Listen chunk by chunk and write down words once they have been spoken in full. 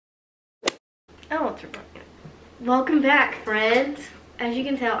Oh, it's recording. Welcome back, friends. As you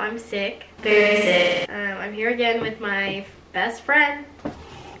can tell, I'm sick. Very sick. I'm here again with my best friend.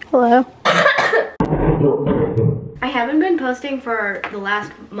 Hello. I haven't been posting for the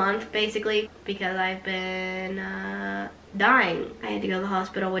last month, basically, because I've been dying. I had to go to the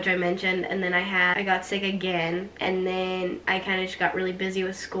hospital, which I mentioned, and then I got sick again, and then I kind of just got really busy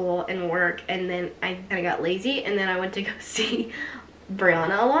with school and work, and then I kind of got lazy, and then I went to go see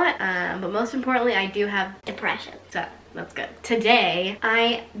Brianna a lot, but most importantly, I do have depression, so that's good. Today,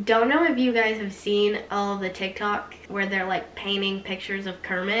 I don't know if you guys have seen all of the TikTok where they're like painting pictures of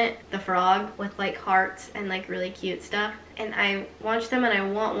Kermit the Frog with like hearts and like really cute stuff, and I watched them and I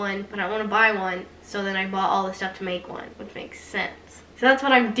want one, but I want to buy one, so then I bought all the stuff to make one, which makes sense. So that's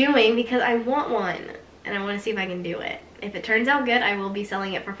what I'm doing because I want one, and I want to see if I can do it. If it turns out good, I will be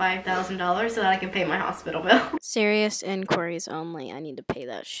selling it for $5,000 so that I can pay my hospital bill. Serious inquiries only. I need to pay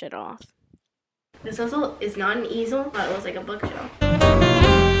that shit off. This also is not an easel, but it was like a bookshelf.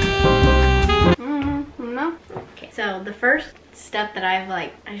 No. Okay, so the first step that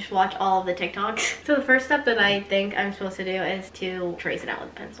I just watch all of the TikToks. So the first step that I think I'm supposed to do is to trace it out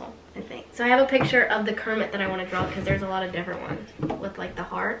with a pencil, I think. So I have a picture of the Kermit that I want to draw because there's a lot of different ones with like the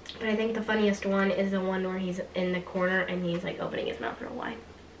heart. But I think the funniest one is the one where he's in the corner and he's like opening his mouth real wide.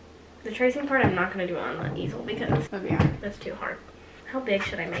 The tracing part I'm not going to do on the easel because that's too hard. How big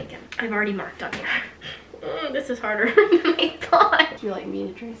should I make him? I've already marked on here. This is harder than I thought. Would you like me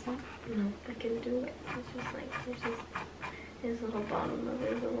to trace that? No, I can do it. It's just like, there's just his little bottom of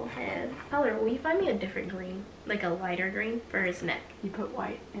his little head. Color, will you find me a different green? Like a lighter green for his neck. You put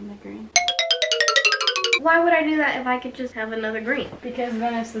white in the green. Why would I do that if I could just have another green? Because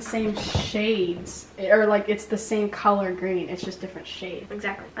then it's the same shades. Or like it's the same color green. It's just different shades.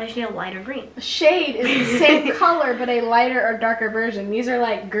 Exactly. I just need a lighter green. A shade is the same color but a lighter or darker version. These are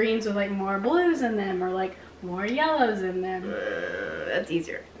like greens with like more blues in them or like more yellows in them. That's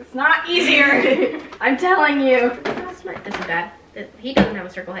easier. It's not easier. I'm telling you. That's not. This is bad. He doesn't have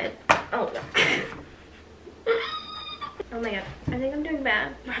a circle head. Oh no. Oh my god. I think I'm doing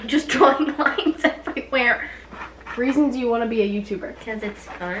bad. I'm just drawing lines everywhere. Reasons you want to be a YouTuber? Because it's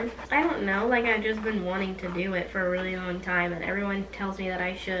fun. I don't know. Like, I've just been wanting to do it for a really long time, and everyone tells me that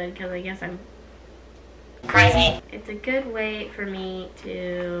I should because I guess I'm crazy. It's a good way for me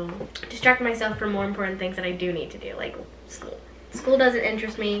to distract myself from more important things that I do need to do, like school. School doesn't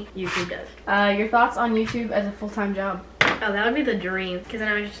interest me. YouTube does. Your thoughts on YouTube as a full-time job? Oh, that would be the dream. Because then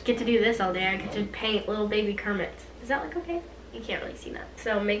I would just get to do this all day. I get to paint little baby Kermits. Is that like okay? You can't really see that.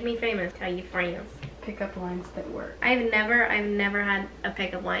 So make me famous. Tell you friends. Pickup lines that work. I've never had a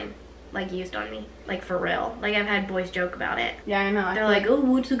pickup line like used on me, like for real. Like I've had boys joke about it. Yeah, I know. They're like, "Oh,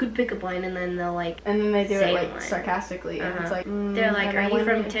 what's a good pickup line?" And then they'll like, and then they do it like one sarcastically, and it's like, they're like, "Are you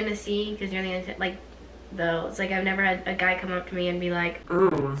from Tennessee?" Because you're the like. Though it's like I've never had a guy come up to me and be like,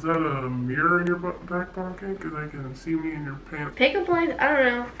 "Oh, is that a mirror in your back pocket? Because I can see me in your pants." Pickup lines? I don't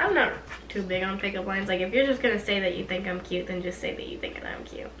know. I'm not too big on pickup lines. Like if you're just gonna say that you think I'm cute, then just say that you think that I'm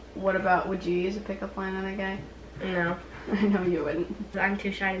cute. What about, would you use a pickup line on a guy? No. I know you wouldn't. I'm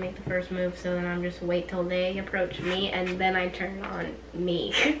too shy to make the first move, so then I'm just wait till they approach me and then I turn on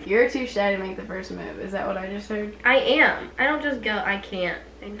me. You're too shy to make the first move. Is that what I just heard? I am. I don't just go, I can't.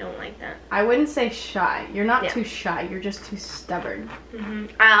 I don't like that. I wouldn't say shy. You're not too shy. You're just too stubborn.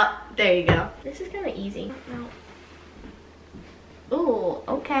 There you go. This is kind of easy. No. Ooh,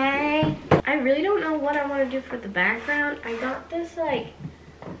 okay. I really don't know what I want to do for the background. I got this like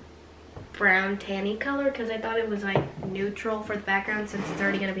brown tanny color because I thought it was like neutral for the background since it's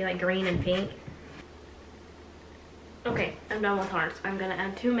already going to be like green and pink. Okay, I'm done with hearts. I'm going to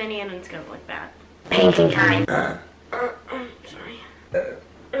add too many and it's going to look bad. Painting time. Sorry.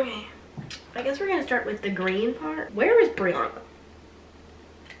 Okay. I guess we're going to start with the green part. Where is Brianna?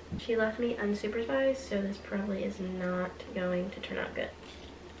 She left me unsupervised, so this probably is not going to turn out good.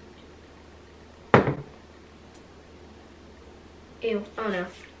 Ew. Oh no.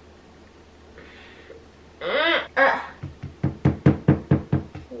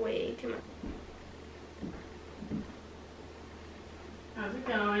 Way too much. How's it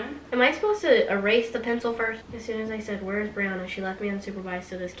going? Am I supposed to erase the pencil first? As soon as I said, "Where's Brianna?" She left me unsupervised,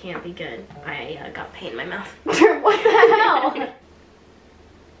 so this can't be good. I got paint in my mouth. What the hell?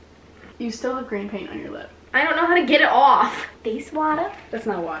 You still have green paint on your lip. I don't know how to get it off. This water? That's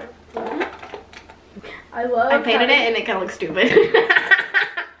not water. I painted it and it kind of looks stupid.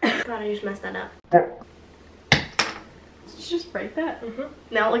 God, I just messed that up. Did you just break that?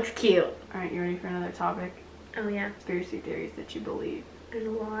 Now it looks cute. Alright, you ready for another topic? Oh yeah. Conspiracy theories that you believe. There's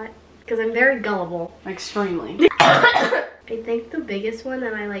a lot. Because I'm very gullible. Extremely. I think the biggest one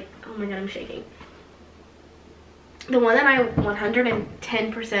that I like, oh my god, I'm shaking. The one that I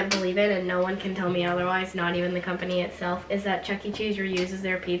 110% believe in, and no one can tell me otherwise, not even the company itself, is that Chuck E. Cheese reuses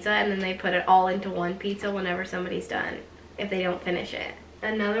their pizza and then they put it all into one pizza whenever somebody's done, if they don't finish it.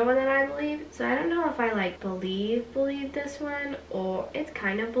 Another one that I believe, so I don't know if I like believe this one, or it's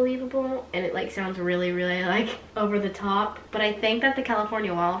kind of believable and it like sounds really like over the top, but I think that the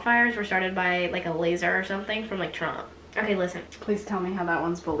California wildfires were started by like a laser or something from like Trump. Okay, listen. Please tell me how that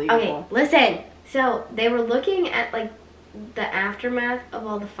one's believable. Okay, listen. So they were looking at like the aftermath of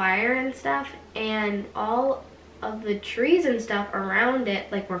all the fire and stuff, and all of the trees and stuff around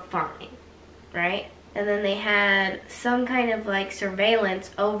it like were fine, right? And then they had some kind of like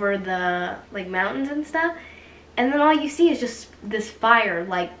surveillance over the like mountains and stuff, and then all you see is just this fire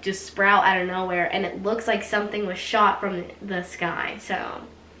like just sprout out of nowhere, and it looks like something was shot from the sky. So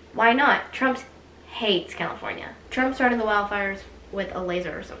why not? Trump hates California. Trump started the wildfires with a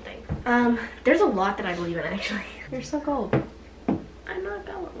laser or something. There's a lot that I believe in, actually. You're so cold. I'm not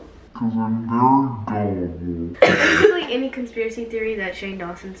gullible. Because I'm very gullible. Basically, any conspiracy theory that Shane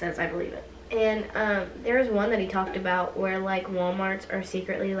Dawson says, I believe it. And there was one that he talked about where like Walmarts are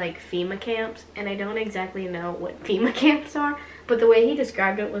secretly like FEMA camps, and I don't exactly know what FEMA camps are, but the way he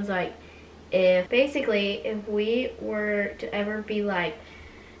described it was like, if we were to ever be like,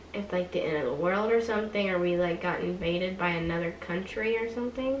 if like the end of the world or something, or we like got invaded by another country or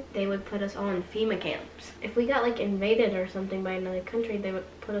something, they would put us all in FEMA camps. If we got like invaded or something by another country, they would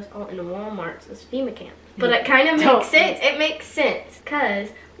put us all in Walmarts as FEMA camps. But it kind of makes sense. It makes sense because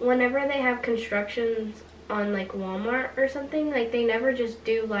whenever they have constructions on like Walmart or something, like they never just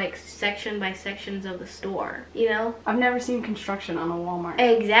do like section by sections of the store, you know? I've never seen construction on a Walmart.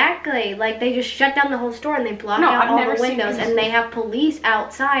 Exactly. Like they just shut down the whole store and they block out all the windows, and they have police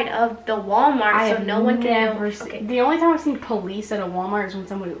outside of the Walmart so no one can go. Okay. The only time I've seen police at a Walmart is when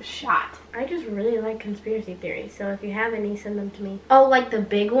somebody was shot. I just really like conspiracy theories, so if you have any, send them to me. Oh, like the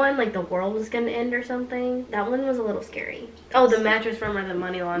big one, like the world was gonna end or something. That one was a little scary. Oh, the mattress firm or the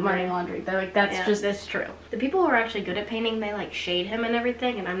money laundry. Money laundry. They're like, that's true. The people who are actually good at painting, they like shade him and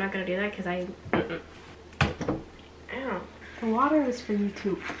everything, and I'm not gonna do that because Ow. The water is for you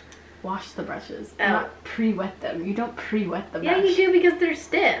to wash the brushes, Oh. not pre-wet them. You don't pre-wet the brush. Yeah, you do because they're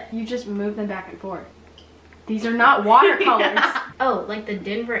stiff. You just move them back and forth. These are not watercolors. Oh, like the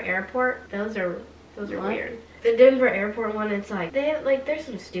Denver airport, those are weird. The Denver airport one, it's like, there's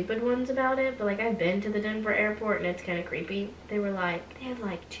some stupid ones about it, but like I've been to the Denver airport and it's kind of creepy. They had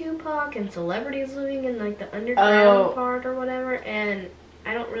like Tupac and celebrities living in like the underground part or whatever, and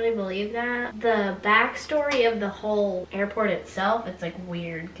I don't really believe that. The backstory of the whole airport itself, it's like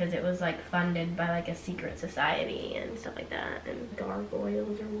weird because it was like funded by like a secret society and stuff like that, and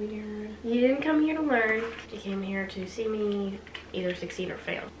gargoyles are weird. You didn't come here to learn, you came here to see me either succeed or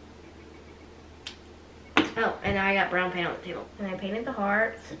fail. Oh, and I got brown paint on the table. And I painted the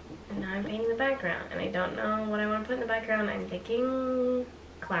hearts, and now I'm painting the background. And I don't know what I want to put in the background. I'm thinking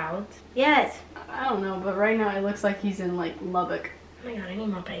clouds. Yes! I don't know, but right now it looks like he's in like Lubbock. Oh my god, I need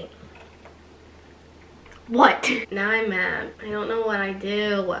more paint. What? Now I'm mad. I don't know what I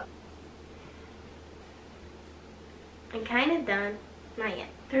do. I'm kind of done. Not yet.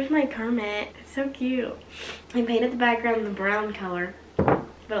 There's my Kermit. It's so cute. I painted the background the brown color,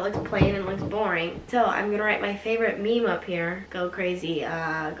 but it looks plain and looks boring. So I'm gonna write my favorite meme up here. Go crazy,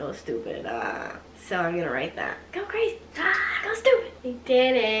 go stupid, So I'm gonna write that. Go crazy, go stupid. I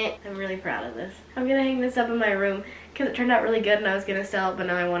did it. I'm really proud of this. I'm gonna hang this up in my room because it turned out really good and I was gonna sell it, but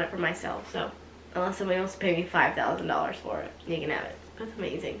now I want it for myself. So unless somebody wants to pay me $5,000 for it, you can have it. That's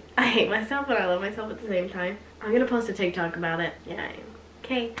amazing. I hate myself and I love myself at the same time. I'm gonna post a TikTok about it. Yeah, I am.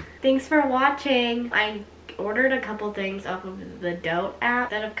 Okay, thanks for watching. I ordered a couple things off of the Dote app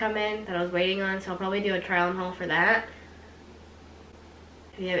that have come in that I was waiting on, so I'll probably do a trial and haul for that.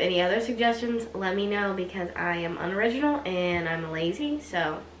 If you have any other suggestions, let me know because I am unoriginal and I'm lazy,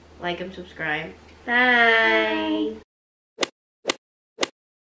 so like and subscribe. Bye!